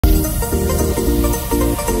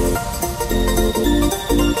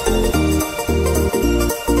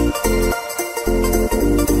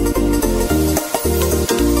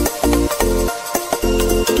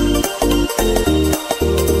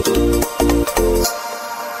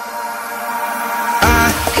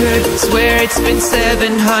could swear it's been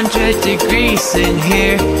 700 degrees in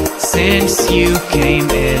here since you came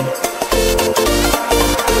in.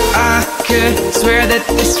 I could swear that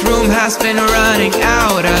this room has been running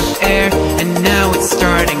out of air, and now it's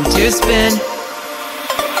starting to spin.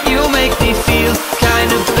 You make me feel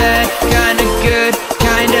kinda bad, kinda good,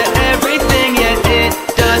 kinda everything, yet it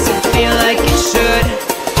doesn't feel like it should.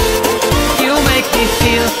 You make me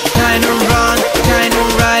feel kinda wrong, kinda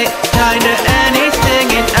right, kinda anything,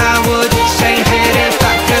 and I would change it if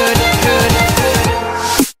I could.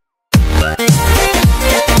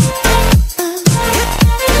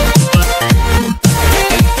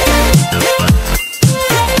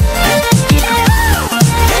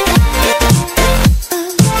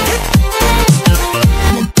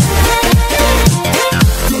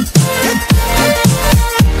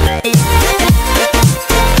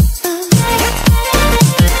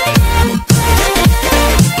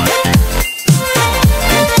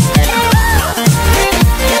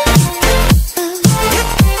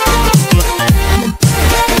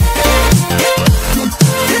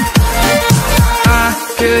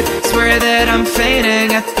 Swear that I'm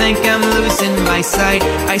fainting, I think I'm losing my sight,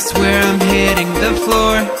 I swear I'm hitting the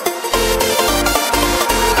floor.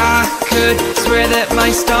 I could swear that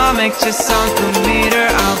my stomach just sunk a meter,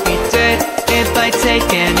 I'll be dead if I take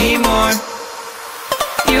any more.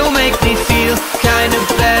 You make me feel kinda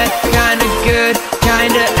bad, kinda good,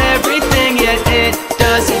 kinda everything, yet it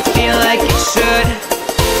doesn't feel like it should.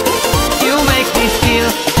 You make me feel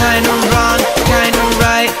kinda wrong, kinda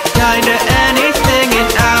right, kinda anything, and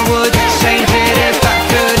I would change it if I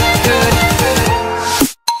could.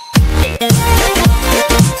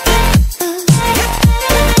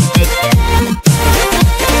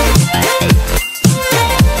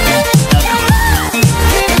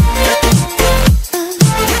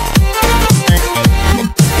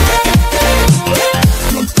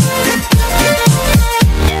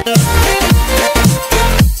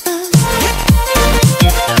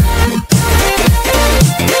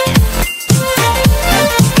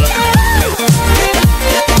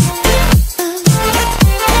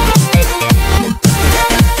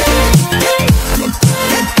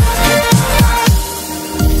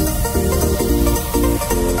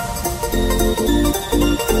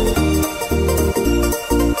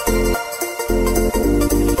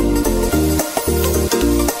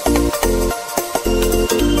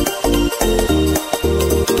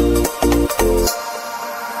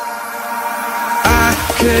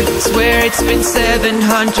 Could swear it's been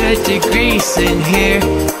 700 degrees in here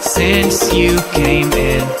since you came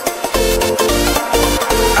in.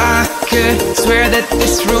 I could swear that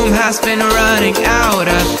this room has been running out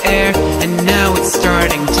of air, and now it's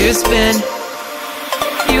starting to spin.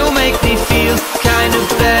 You make me feel kinda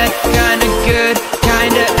bad, kinda good,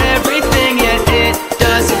 kinda everything, yet it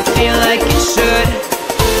doesn't feel like it should.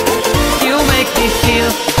 You make me feel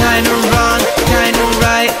kinda wrong, kinda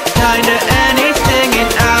right, kinda anything,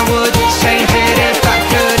 and I would change it if I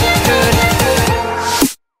could.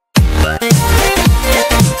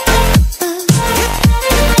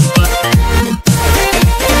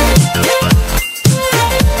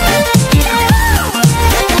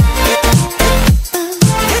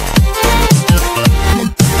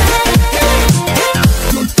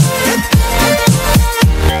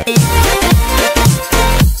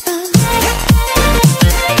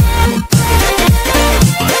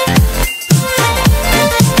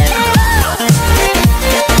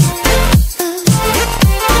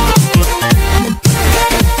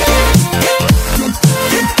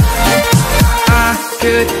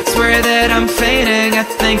 Swear that I'm fainting, I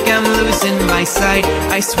think I'm losing my sight,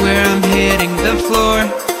 I swear I'm hitting the floor.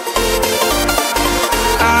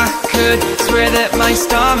 I could swear that my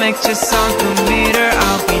stomach just sunk a meter,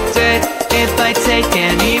 I'll be dead if I take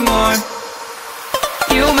any more.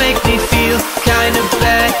 You make me feel kinda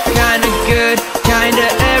bad, kinda good, kinda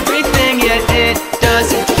everything, yet it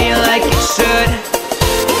doesn't feel like it should.